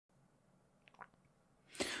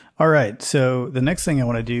All right, so the next thing I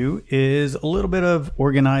want to do is a little bit of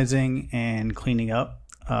organizing and cleaning up.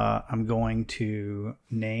 I'm going to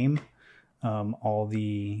name all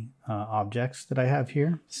the objects that I have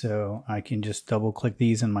here. So I can just double click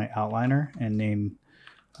these in my outliner and name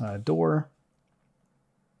door.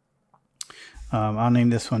 I'll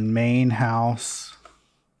name this one main house.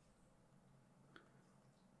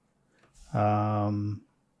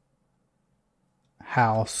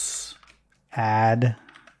 House add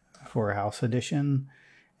for house edition,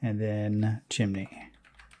 and then chimney.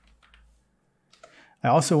 I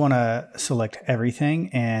also want to select everything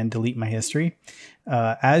and delete my history.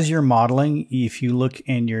 As you're modeling, if you look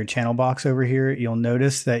in your channel box over here, you'll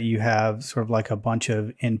notice that you have sort of like a bunch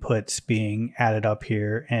of inputs being added up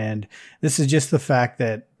here. And this is just the fact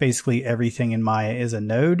that basically everything in Maya is a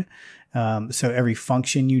node. So every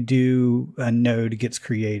function you do, a node gets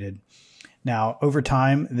created. Now, over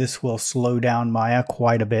time, this will slow down Maya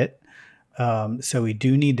quite a bit. So we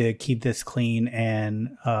do need to keep this clean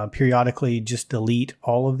and periodically just delete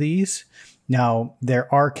all of these. Now,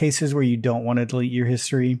 there are cases where you don't want to delete your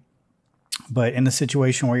history, but in a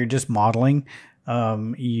situation where you're just modeling,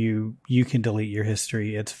 you can delete your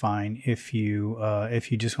history. It's fine if you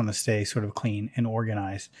just want to stay sort of clean and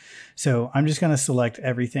organized. So I'm just going to select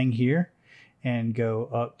everything here and go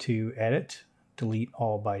up to Edit, Delete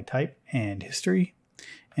All by Type and History,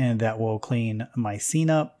 and that will clean my scene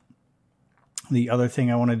up. The other thing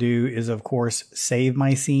I want to do is, of course, save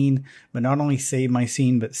my scene, but not only save my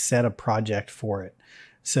scene, but set a project for it.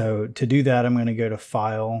 So to do that, I'm going to go to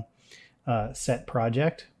File, Set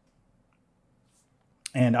Project.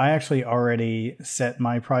 And I actually already set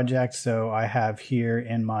my project. So I have here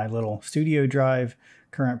in my little studio drive,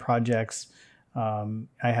 current projects, I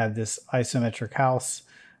have this isometric house.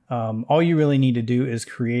 All you really need to do is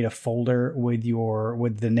create a folder with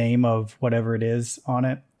the name of whatever it is on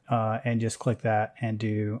it. And just click that and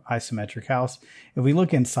do isometric house. If we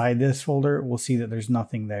look inside this folder, we'll see that there's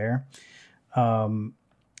nothing there.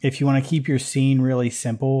 If you want to keep your scene really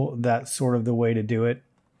simple, that's sort of the way to do it.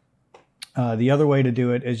 The other way to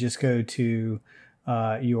do it is just go to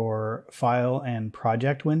your file and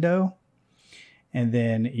project window. And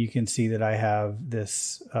then you can see that I have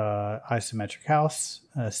this isometric house,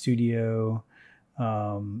 studio.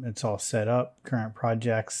 It's all set up, current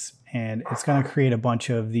projects, and it's going to create a bunch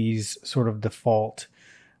of these sort of default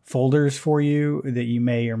folders for you that you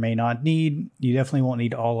may or may not need. You definitely won't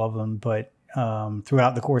need all of them, but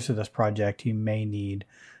throughout the course of this project, you may need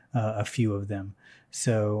a few of them.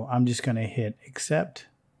 So I'm just going to hit accept,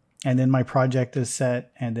 and then my project is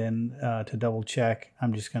set. And then to double check,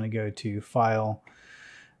 I'm just going to go to File,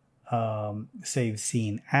 Save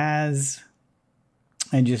Scene As,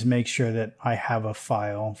 and just make sure that I have a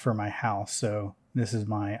file for my house. So this is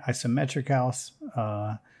my isometric house.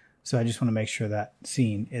 So I just want to make sure that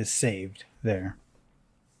scene is saved there.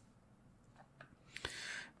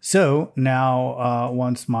 So now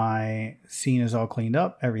once my scene is all cleaned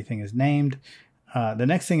up, everything is named. The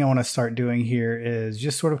next thing I want to start doing here is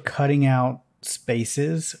just sort of cutting out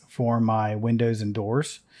spaces for my windows and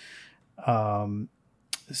doors.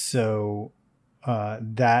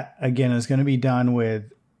 That again is going to be done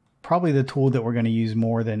with probably the tool that we're going to use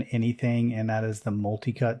more than anything, and that is the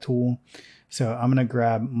multi-cut tool. So I'm going to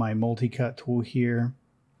grab my multi-cut tool here,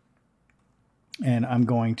 and I'm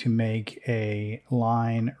going to make a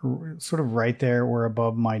line sort of right there where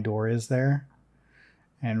above my door is there,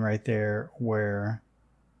 and right there where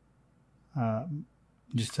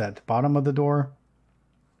just at the bottom of the door.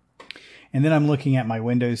 And then I'm looking at my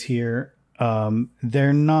windows here.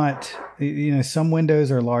 They're not, some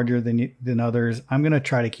windows are larger than others. I'm going to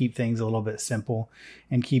try to keep things a little bit simple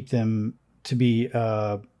and keep them to be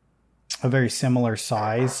a very similar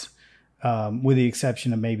size, with the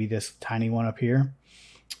exception of maybe this tiny one up here.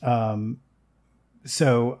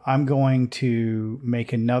 So I'm going to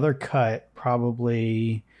make another cut,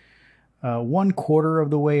 probably 1/4 of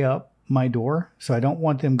the way up my door. So I don't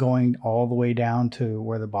want them going all the way down to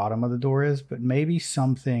where the bottom of the door is, but maybe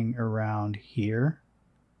something around here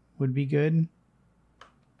would be good.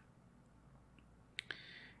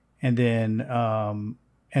 And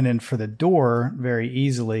then for the door, very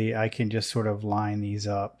easily, I can just sort of line these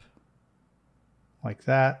up like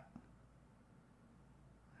that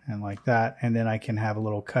and like that. And then I can have a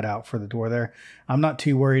little cutout for the door there. I'm not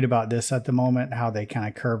too worried about this at the moment, how they kind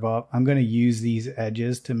of curve up. I'm going to use these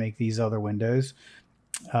edges to make these other windows,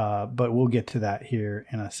 but we'll get to that here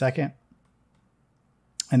in a second.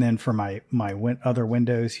 And then for my other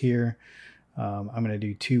windows here, I'm going to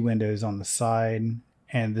do 2 windows on the side.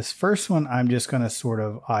 And this first one, I'm just going to sort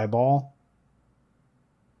of eyeball.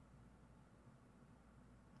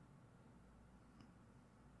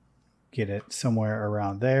 get it somewhere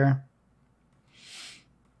around there.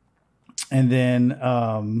 And then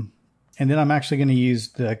I'm actually going to use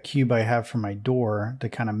the cube I have for my door to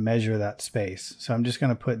kind of measure that space. So I'm just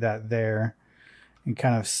going to put that there and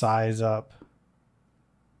kind of size up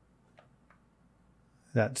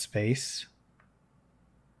that space.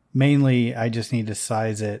 Mainly, I just need to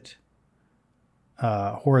size it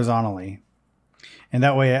horizontally. And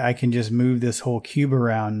that way I can just move this whole cube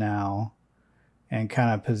around now and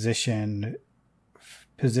kind of position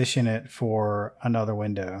it for another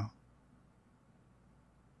window.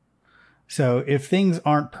 So if things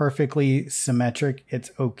aren't perfectly symmetric,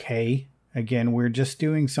 it's okay. Again, we're just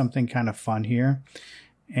doing something kind of fun here.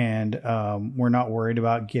 And we're not worried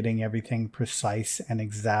about getting everything precise and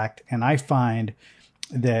exact. And I find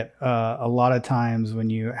that a lot of times when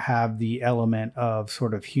you have the element of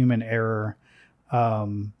sort of human error,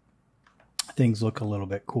 things look a little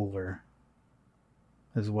bit cooler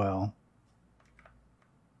as well.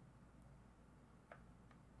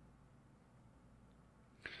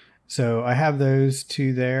 So I have those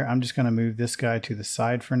two there. I'm just going to move this guy to the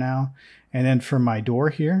side for now. And then for my door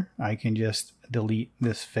here, I can just delete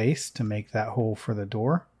this face to make that hole for the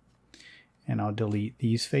door. And I'll delete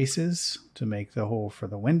these faces to make the hole for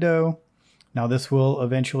the window. Now this will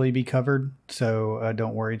eventually be covered, so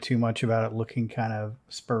don't worry too much about it looking kind of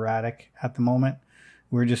sporadic at the moment.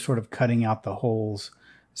 We're just sort of cutting out the holes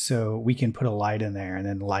so we can put a light in there, and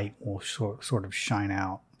then light will sort of shine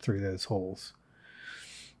out through those holes.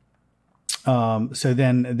 So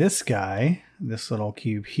then this guy, this little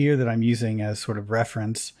cube here that I'm using as sort of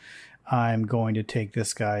reference, I'm going to take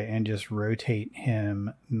this guy and just rotate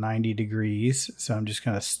him 90 degrees. So I'm just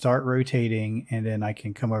going to start rotating, and then I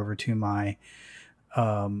can come over to my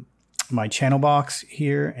my channel box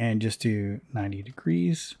here and just do 90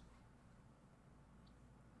 degrees.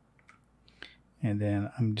 And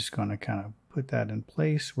then I'm just going to kind of put that in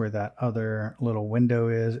place where that other little window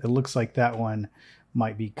is. It looks like that one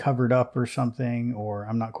might be covered up or something, or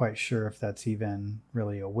I'm not quite sure if that's even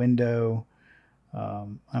really a window.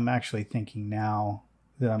 I'm actually thinking now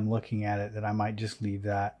that I'm looking at it that I might just leave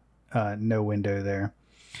that no window there.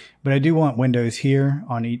 But I do want windows here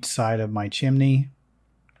on each side of my chimney.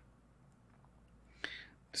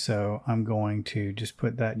 So I'm going to just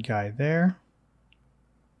put that guy there.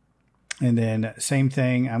 And then same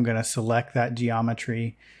thing, I'm going to select that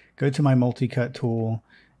geometry, go to my multi-cut tool,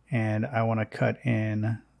 and I want to cut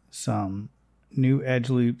in some new edge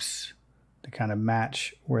loops to kind of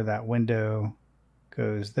match where that window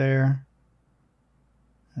goes there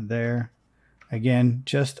and there. Again,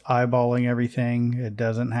 just eyeballing everything. It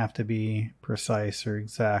doesn't have to be precise or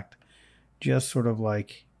exact, just sort of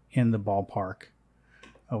like in the ballpark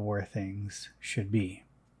of where things should be.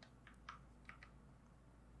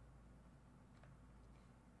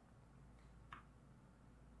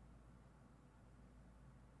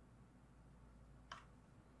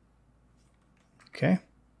 Okay.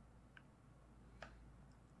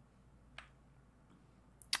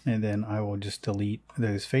 And then I will just delete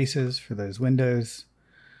those faces for those windows.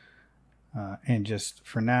 And just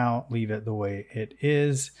for now, leave it the way it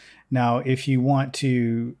is. Now, if you want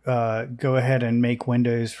to go ahead and make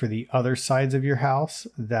windows for the other sides of your house,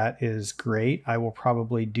 that is great. I will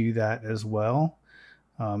probably do that as well.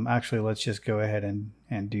 Actually, let's just go ahead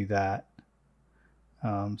and do that.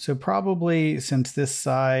 So probably since this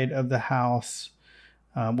side of the house,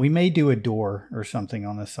 we may do a door or something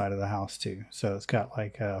on this side of the house too. So it's got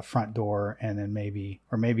like a front door and then maybe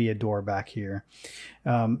a door back here.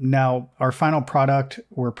 Now our final product,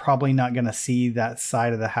 we're probably not going to see that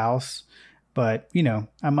side of the house, but you know,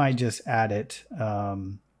 I might just add it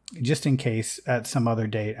just in case at some other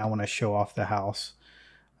date I want to show off the house.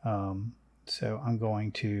 So I'm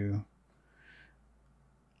going to,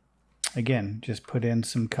 again, just put in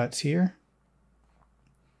some cuts here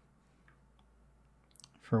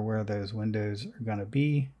for where those windows are going to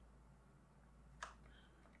be.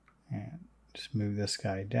 And just move this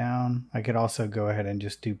guy down. I could also go ahead and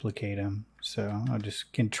just duplicate him. So I'll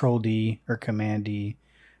just Control D or Command D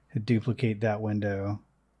to duplicate that window.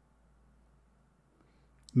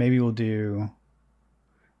 Maybe we'll do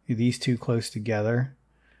these two close together,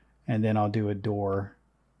 and then I'll do a door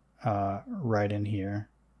right in here.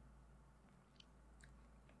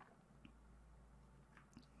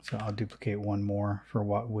 So I'll duplicate one more for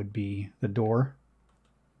what would be the door.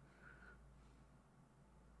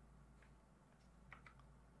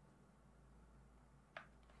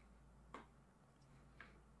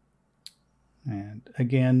 And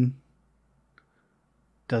again,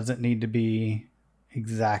 doesn't need to be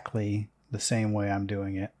exactly the same way I'm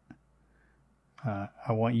doing it.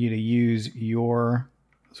 I want you to use your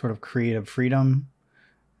sort of creative freedom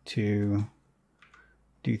to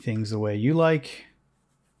do things the way you like.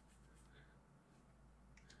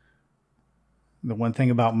 The one thing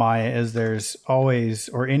about Maya is there's always,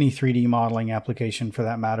 or any 3D modeling application for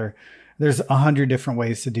that matter, there's 100 different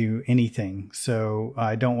ways to do anything. So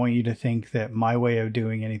I don't want you to think that my way of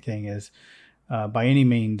doing anything is by any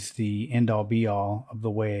means the end all be all of the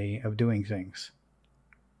way of doing things.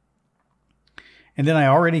 And then I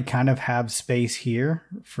already kind of have space here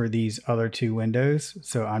for these other two windows.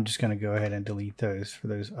 So I'm just going to go ahead and delete those for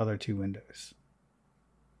those other two windows.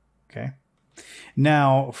 Okay.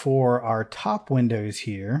 Now for our top windows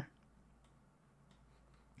here,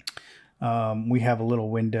 we have a little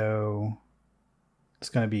window that's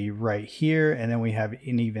going to be right here. And then we have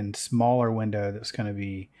an even smaller window that's going to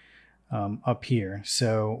be up here.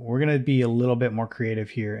 So we're going to be a little bit more creative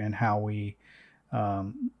here in how we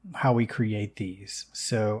create these.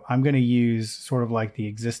 So I'm going to use sort of like the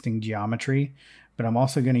existing geometry, but I'm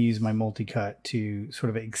also going to use my multi-cut to sort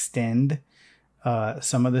of extend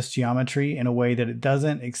some of this geometry in a way that it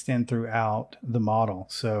doesn't extend throughout the model.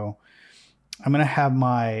 So I'm going to have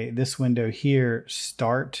this window here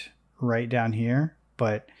start right down here,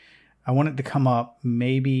 but I want it to come up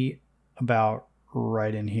maybe about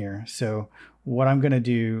right in here. So what I'm going to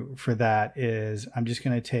do for that is I'm just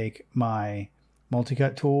going to take my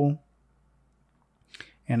multi-cut tool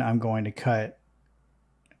and I'm going to cut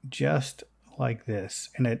just like this.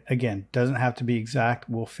 And it, again, doesn't have to be exact.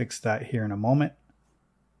 We'll fix that here in a moment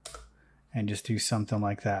and just do something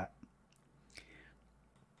like that.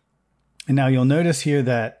 And now you'll notice here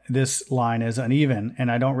that this line is uneven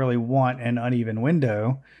and I don't really want an uneven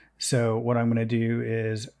window. So what I'm going to do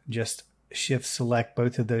is just shift select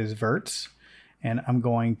both of those verts and I'm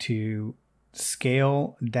going to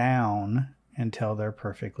scale down until they're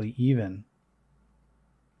perfectly even.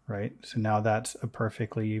 Right? So now that's a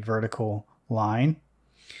perfectly vertical line.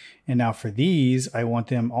 And now for these, I want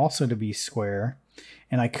them also to be square.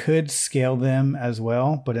 And I could scale them as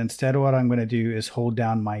well, but instead what I'm going to do is hold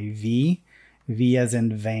down my V as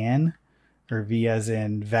in van, or V as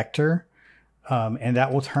in vector, and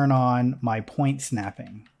that will turn on my point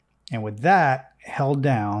snapping. And with that held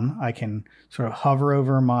down, I can sort of hover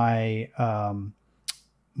over my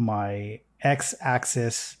my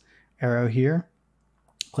X-axis arrow here,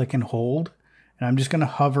 click and hold, and I'm just going to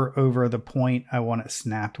hover over the point I want it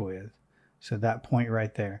snapped with. So that point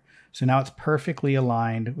right there. So now it's perfectly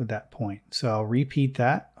aligned with that point. So I'll repeat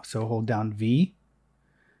that. So hold down V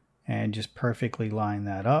and just perfectly line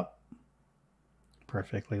that up.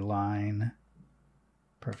 Perfectly line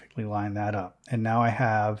that up. And now I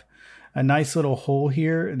have a nice little hole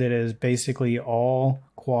here that is basically all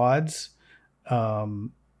quads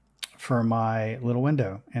for my little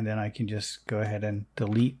window. And then I can just go ahead and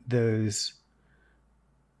delete those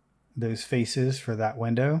faces for that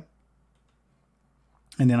window.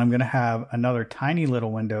 And then I'm going to have another tiny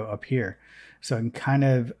little window up here. So I can kind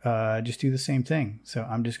of just do the same thing. So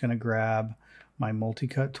I'm just going to grab my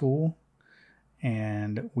multi-cut tool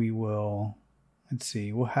and we will, let's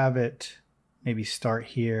see, we'll have it maybe start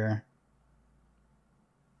here.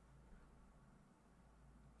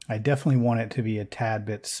 I definitely want it to be a tad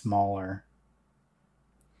bit smaller.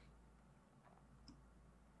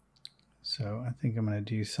 So I think I'm going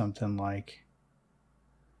to do something like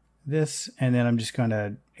this, and then I'm just going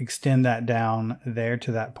to extend that down there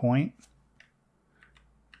to that point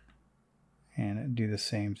and do the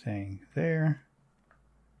same thing there.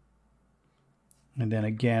 And then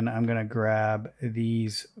again, I'm going to grab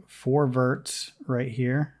these 4 verts right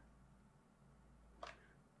here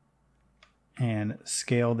and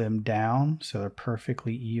scale them down so they're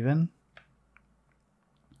perfectly even.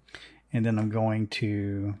 And then I'm going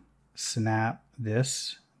to snap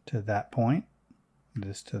this to that point,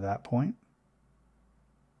 this to that point.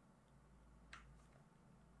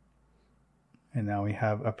 And now we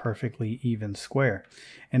have a perfectly even square.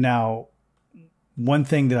 And now one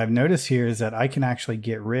thing that I've noticed here is that I can actually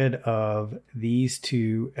get rid of these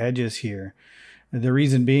 2 edges here. The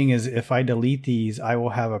reason being is if I delete these, I will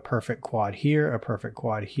have a perfect quad here, a perfect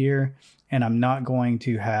quad here, and I'm not going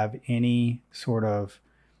to have any sort of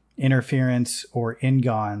interference or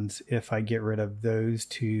ingons if I get rid of those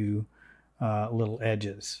 2 little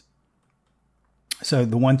edges. So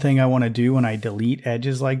the one thing I want to do when I delete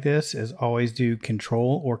edges like this is always do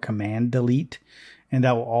Control or Command Delete, and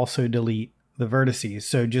that will also delete the vertices.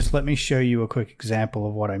 So just let me show you a quick example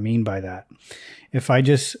of what I mean by that. If I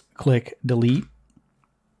just click Delete,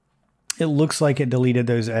 it looks like it deleted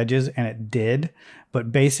those edges, and it did,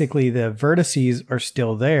 but basically the vertices are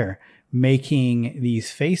still there, making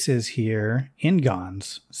these faces here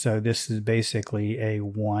engons. So this is basically a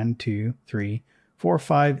 1, 2, 3, 4,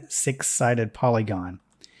 5, 6-sided polygon.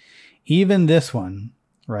 Even this one,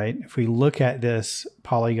 right? If we look at this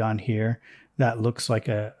polygon here, that looks like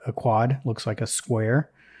a quad, looks like a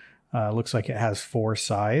square, looks like it has 4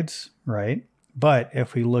 sides, right? But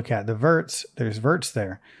if we look at the verts, there's verts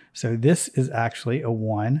there. So this is actually a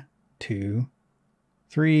 1, 2,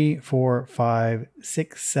 3, 4, 5,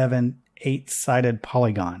 6, 7, 8-sided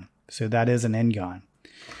polygon. So that is an engon.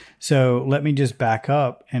 So let me just back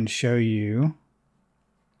up and show you.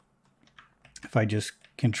 If I just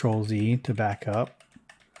Control Z to back up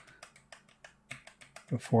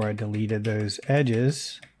before I deleted those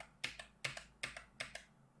edges.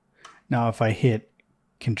 Now if I hit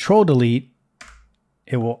Control Delete,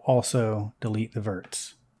 it will also delete the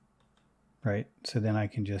verts, right? So then I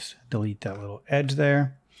can just delete that little edge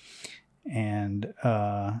there, and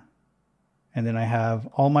then I have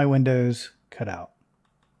all my windows cut out.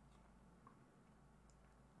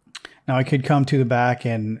 Now I could come to the back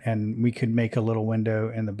and we could make a little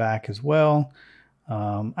window in the back as well.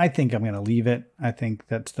 I think I'm going to leave it. I think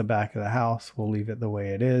that's the back of the house. We'll leave it the way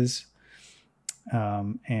it is.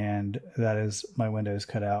 And that is my windows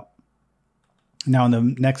cut out. Now in the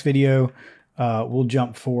next video, we'll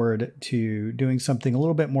jump forward to doing something a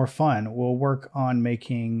little bit more fun. We'll work on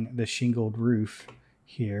making the shingled roof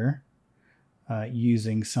here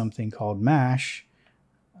using something called Mesh.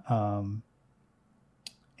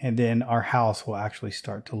 And then our house will actually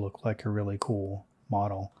start to look like a really cool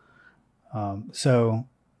model. So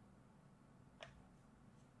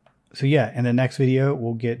yeah, in the next video,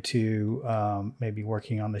 we'll get to maybe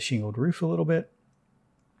working on the shingled roof a little bit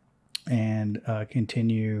and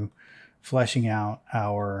continue fleshing out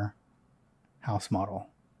our house model.